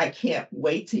 and I can't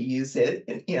wait to use it.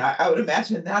 And, I would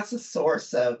imagine that's a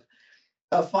source of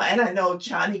fun. And I know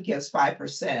Chani gives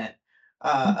 5%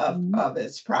 Mm-hmm. of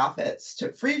its profits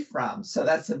to Free From, so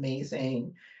that's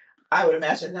amazing. I would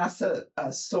imagine that's a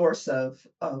source of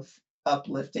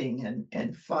uplifting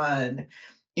and fun.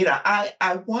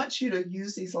 I want you to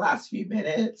use these last few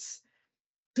minutes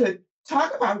to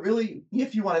talk about, really,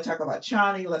 if you want to talk about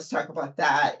Chani, let's talk about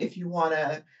that. If you want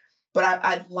to, but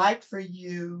I'd like for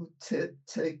you to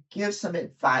give some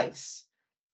advice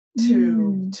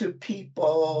Mm. to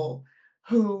people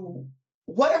who,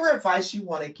 whatever advice you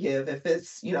want to give, if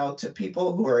it's, to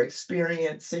people who are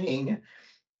experiencing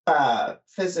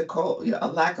physical, a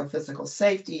lack of physical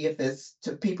safety, if it's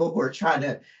to people who are trying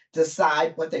to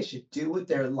decide what they should do with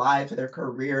their life, their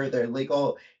career, their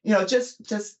legal,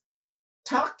 just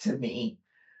talk to me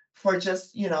for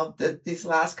just, these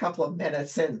last couple of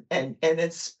minutes. And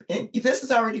this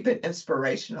has already been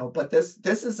inspirational, but this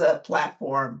is a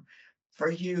platform for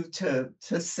you to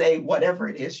say whatever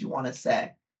it is you want to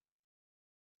say.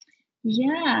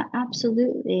 Yeah,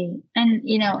 absolutely. And,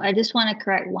 I just want to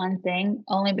correct one thing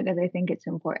only because I think it's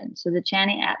important. So the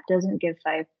Channy app doesn't give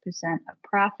 5% of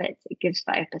profits, it gives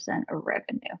 5% of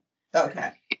revenue.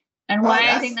 Okay. And Oh, why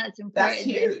I think that's that's important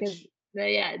is because, huge.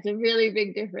 yeah, it's a really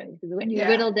big difference because when you Yeah.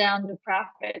 whittle down the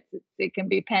profits, it can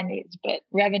be pennies, but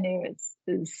revenue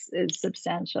is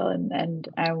substantial. And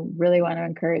I really want to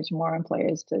encourage more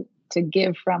employers to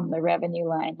give from the revenue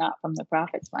line, not from the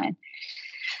profits line.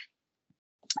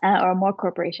 Or more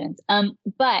corporations.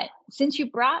 But since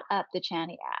you brought up the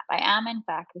Channy app, I am in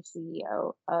fact the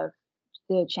CEO of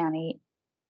the Channy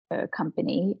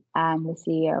company. I'm the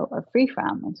CEO of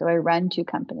Freefrom, and so I run two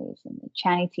companies. And the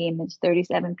Channy team is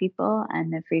 37 people,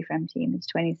 and the Freefrom team is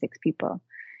 26 people.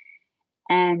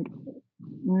 And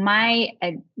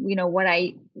what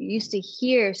I used to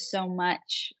hear so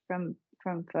much from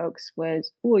folks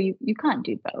was, "Oh, you can't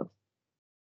do both."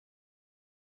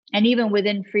 And even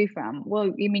within Freefrom, well,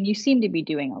 I mean, you seem to be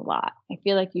doing a lot. I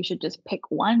feel like you should just pick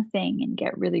one thing and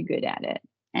get really good at it.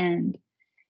 And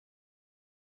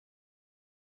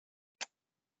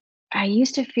I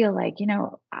used to feel like,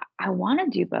 I want to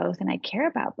do both and I care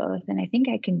about both. And I think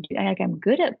I can do, like, I'm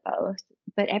good at both.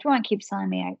 But everyone keeps telling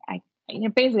me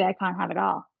basically I can't have it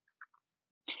all.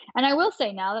 And I will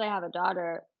say now that I have a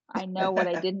daughter, I know what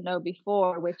I didn't know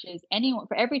before, which is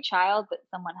for every child that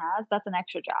someone has, that's an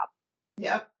extra job.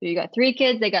 Yep. So you got 3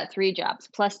 kids, they got 3 jobs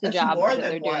plus the That's jobs more that than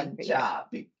they're doing one for you. job.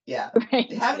 Yeah.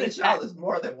 Right. Having a child is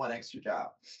more than one extra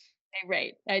job.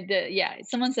 Right. I did. Yeah.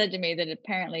 Someone said to me that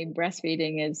apparently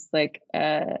breastfeeding is like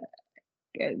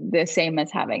the same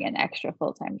as having an extra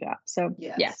full-time job. So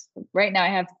yes, right now I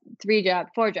have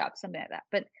 4 jobs, something like that.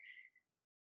 But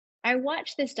I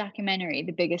watched this documentary,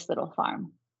 The Biggest Little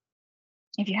Farm.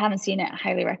 If you haven't seen it, I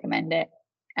highly recommend it.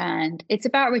 And it's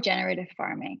about regenerative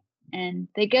farming. And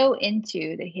they go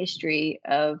into the history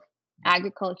of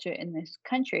agriculture in this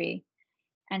country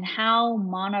and how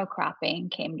monocropping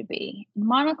came to be.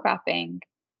 Monocropping,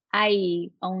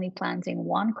 i.e., only planting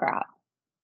one crop,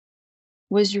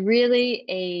 was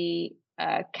really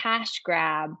a cash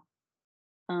grab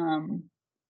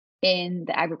in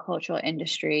the agricultural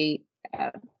industry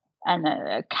and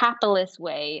a capitalist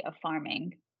way of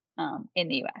farming in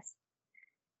the US.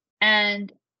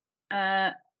 And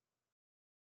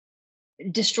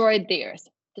destroyed the earth,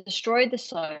 destroyed the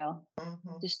soil,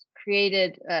 just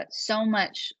created so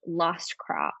much lost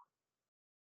crop.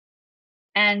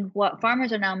 And what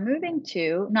farmers are now moving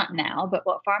to, not now, but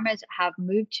what farmers have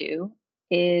moved to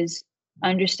is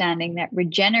understanding that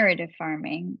regenerative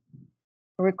farming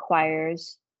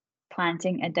requires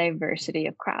planting a diversity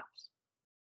of crops.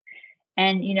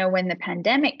 And, when the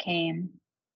pandemic came,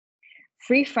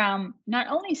 Freefrom not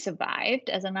only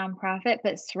survived as a nonprofit,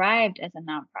 but thrived as a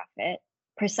nonprofit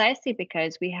precisely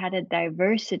because we had a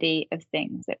diversity of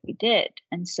things that we did.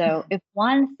 And so if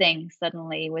one thing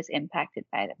suddenly was impacted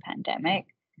by the pandemic,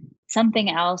 something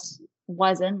else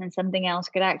wasn't, and something else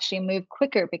could actually move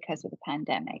quicker because of the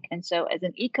pandemic. And so as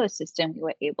an ecosystem, we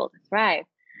were able to thrive.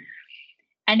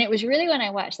 And it was really when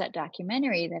I watched that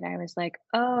documentary that I was like,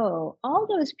 oh, all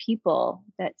those people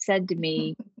that said to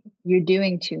me, you're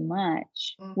doing too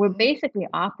much, were basically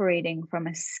operating from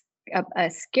a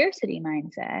scarcity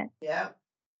mindset. Yeah.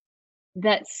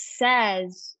 That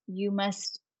says you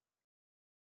must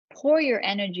pour your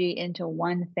energy into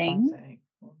one thing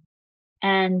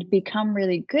and become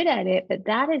really good at it, but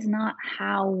that is not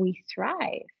how we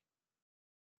thrive.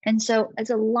 And so it's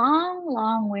a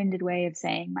long-winded way of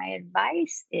saying my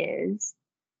advice is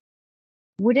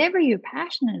whatever you're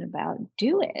passionate about,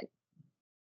 do it.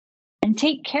 And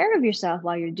take care of yourself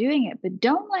while you're doing it, but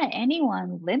don't let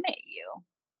anyone limit you.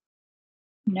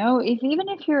 Even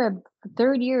if you're a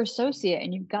third-year associate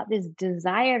and you've got this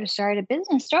desire to start a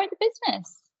business, start the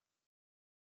business.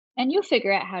 And you'll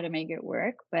figure out how to make it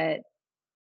work, but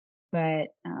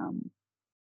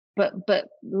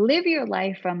live your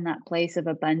life from that place of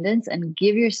abundance and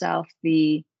give yourself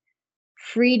the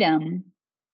freedom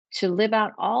to live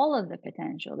out all of the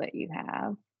potential that you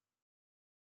have.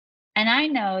 And I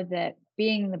know that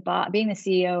being the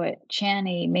CEO at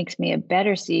Channy makes me a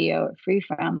better CEO at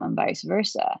Freefrom and vice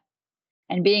versa.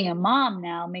 And being a mom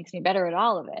now makes me better at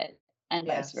all of it and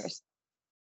vice versa.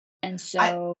 And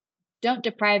so don't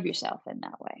deprive yourself in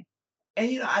that way.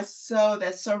 And that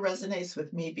so resonates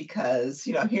with me because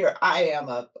here I am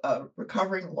a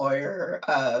recovering lawyer,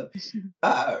 a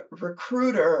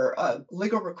recruiter, a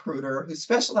legal recruiter who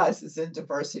specializes in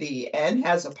diversity and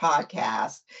has a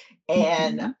podcast.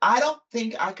 And I don't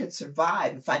think I could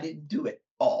survive if I didn't do it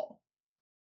all.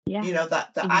 Yeah, the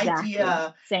exactly.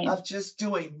 idea Same. of just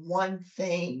doing one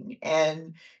thing,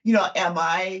 and am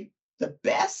I the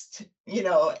best,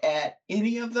 at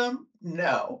any of them?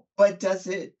 No. But does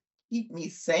it keep me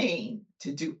sane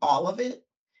to do all of it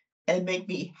and make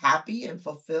me happy and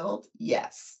fulfilled?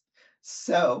 Yes.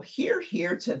 So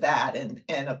here to that,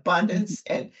 and abundance,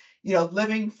 and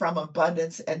living from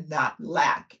abundance and not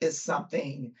lack is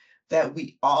something that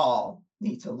we all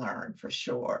need to learn for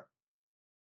sure.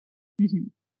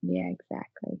 Mhm. Yeah,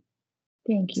 exactly.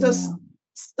 Thank you, So, Mel.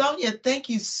 Sonia, thank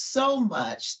you so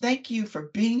much. Thank you for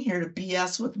being here to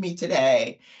BS with me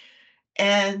today.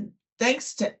 And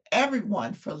thanks to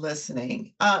everyone for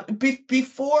listening.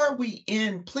 Before we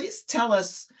end, please tell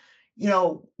us,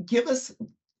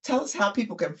 tell us how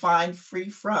people can find Free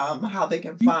From, how they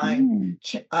can find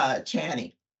Mhm.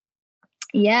 Channy.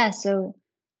 Yeah, so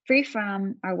Free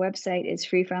From, our website is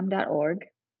freefrom.org,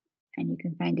 and you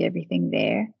can find everything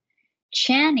there.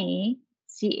 Chani,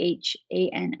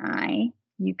 Chani,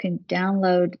 you can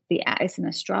download the app. It's an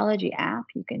astrology app.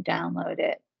 You can download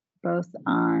it both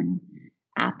on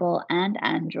Apple and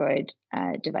Android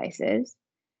devices.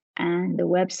 And the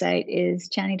website is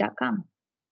chani.com.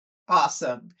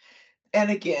 Awesome.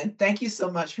 And again, thank you so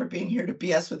much for being here to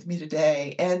BS with me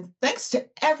today. And thanks to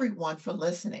everyone for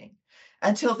listening.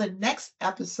 Until the next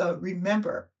episode,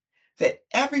 remember that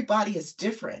everybody is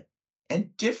different,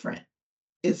 and different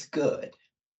is good.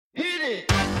 Hit it!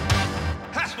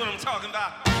 That's what I'm talking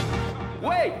about.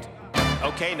 Wait!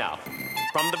 Okay, now,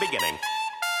 from the beginning.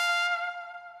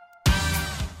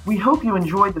 We hope you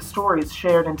enjoyed the stories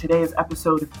shared in today's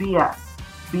episode of BS,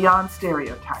 Beyond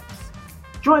Stereotypes.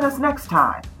 Join us next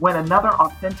time when another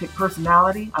authentic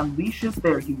personality unleashes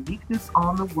their uniqueness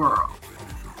on the world.